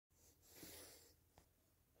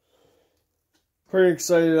Pretty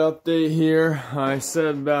excited update here. I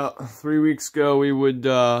said about 3 weeks ago we would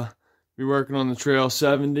be working on the Trail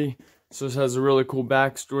 70. So this has a really cool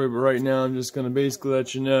backstory, but right now I'm just going to basically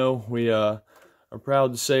let you know we are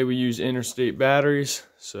proud to say we use interstate batteries.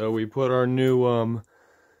 So we put our new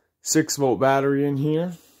 6-volt battery in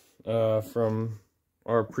here from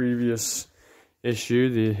our previous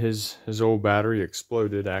issue. His old battery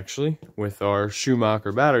exploded actually with our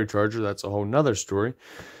Schumacher battery charger. That's a whole nother story.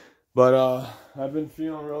 But I've been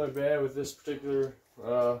feeling really bad with this particular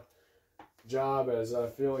job, as I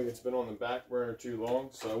feel like it's been on the back burner too long.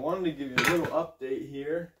 So I wanted to give you a little update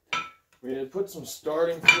here. We had put some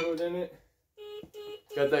starting fluid in it.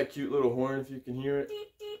 Got that cute little horn if you can hear it.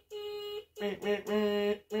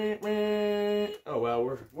 Oh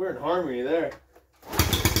wow, we're in harmony there.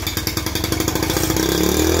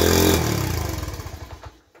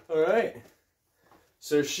 Alright.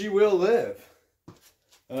 So she will live.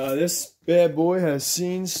 This bad boy has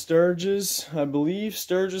seen Sturgis, I believe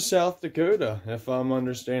Sturgis, South Dakota, if I'm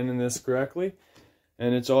understanding this correctly.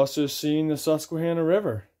 And it's also seen the Susquehanna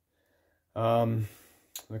River. The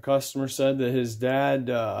customer said that his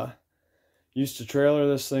dad used to trailer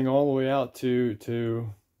this thing all the way out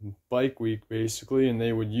to Bike Week, basically. And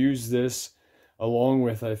they would use this along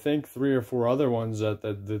with, I think, 3 or 4 other ones that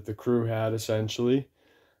the crew had, essentially,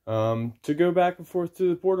 to go back and forth to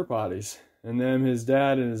the porta potties. And then his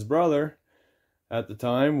dad and his brother at the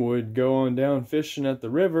time would go on down fishing at the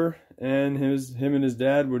river, and him and his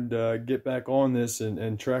dad would get back on this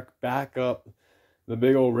and trek back up the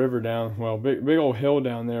big old river down, well, big old hill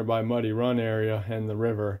down there by Muddy Run area and the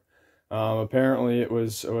river. Apparently it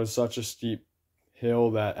was such a steep hill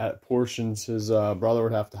that at portions his brother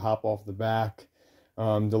would have to hop off the back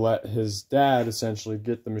to let his dad essentially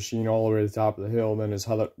get the machine all the way to the top of the hill. Then his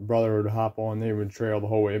brother would hop on, they would trail the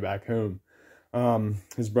whole way back home.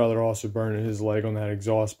 His brother also burned his leg on that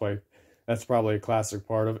exhaust pipe. That's probably a classic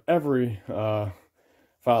part of every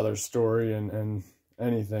father's story and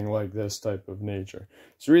anything like this type of nature.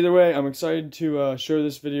 So either way, I'm excited to show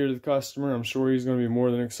this video to the customer. I'm sure he's going to be more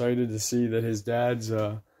than excited to see that his dad's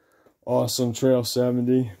awesome Trail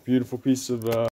 70, beautiful piece of